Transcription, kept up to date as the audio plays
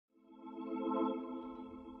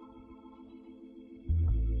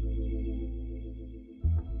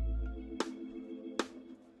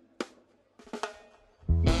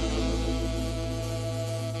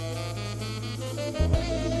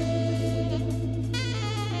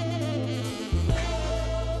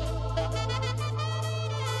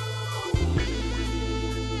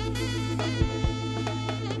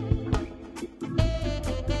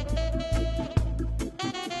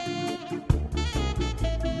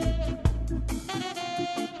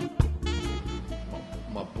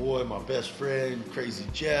boy, my best friend, Crazy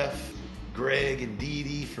Jeff, Greg and Dee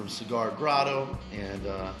Dee from Cigar Grotto, and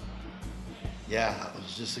yeah, I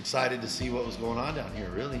was just excited to see what was going on down here,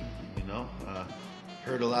 really, you know.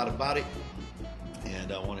 Heard a lot about it,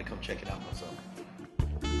 and I want to come check it out myself.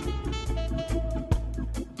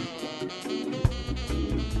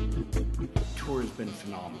 The tour has been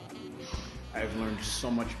phenomenal. I've learned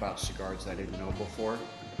so much about cigars that I didn't know before,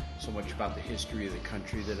 so much about the history of the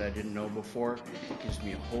country that I didn't know before. It gives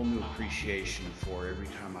me a whole new appreciation for every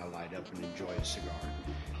time I light up and enjoy a cigar.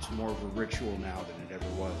 It's more of a ritual now than it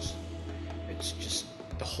ever was. It's just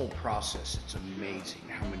the whole process. It's amazing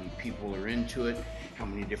how many people are into it, how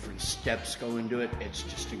many different steps go into it. It's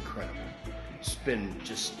just incredible. It's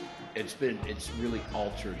really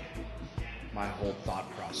altered my whole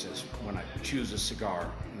thought process when I choose a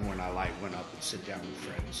cigar and when I light one up and sit down with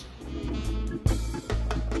friends.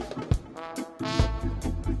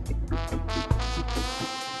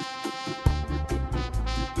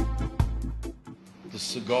 The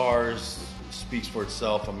cigars speaks for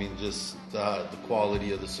itself. I mean, just the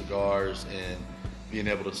quality of the cigars and being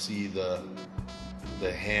able to see the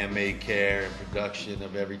handmade care and production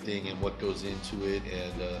of everything and what goes into it,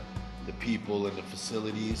 and the people and the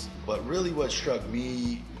facilities. But really what struck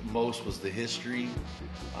me most was the history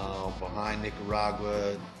behind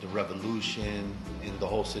Nicaragua, the revolution, and the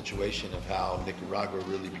whole situation of how Nicaragua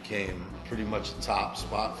really became pretty much the top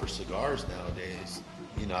spot for cigars nowadays.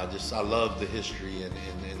 You know, I love the history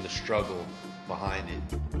and the struggle behind it.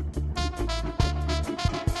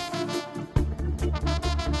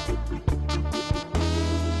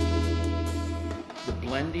 The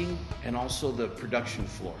blending and also the production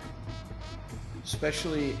floor,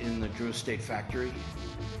 especially in the Drew Estate factory,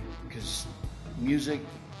 because music,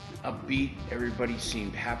 upbeat, everybody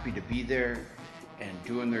seemed happy to be there and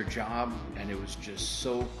doing their job, and it was just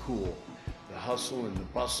so cool. The hustle and the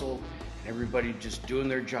bustle, and everybody just doing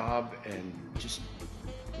their job and just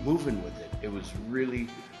moving with it. It was really,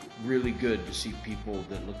 really good to see people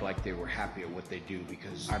that looked like they were happy at what they do,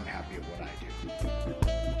 because I'm happy at what I do.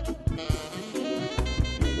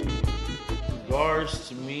 Cigars,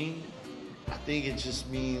 to me, I think it just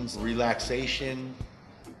means relaxation.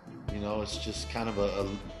 You know, it's just kind of a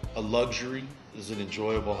luxury. It's an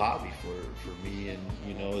enjoyable hobby for me, and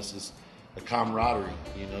you know, it's just a camaraderie.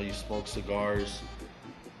 You know, you smoke cigars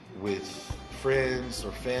with friends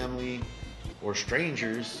or family or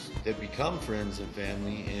strangers that become friends and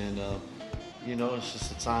family, and you know, it's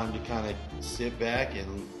just a time to kind of sit back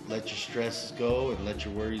and let your stress go and let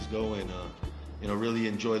your worries go, and you know, really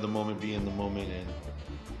enjoy the moment, be in the moment, and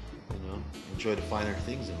you know, enjoy the finer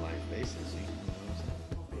things in life, basically.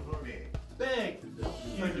 Big!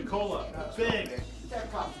 Drink the cola. Big! Get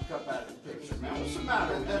that coffee cup out of the picture, man. What's the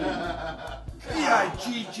matter with you?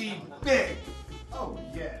 B-I-G-G, big! Oh,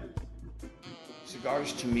 yeah.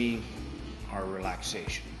 Cigars to me are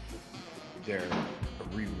relaxation. They're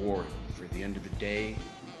a reward for the end of the day,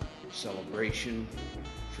 celebration,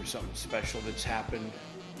 for something special that's happened,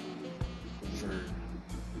 for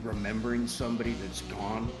remembering somebody that's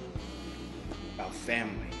gone, about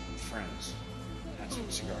family and friends. That's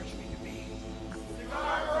what cigars mean to me.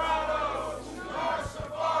 Cigar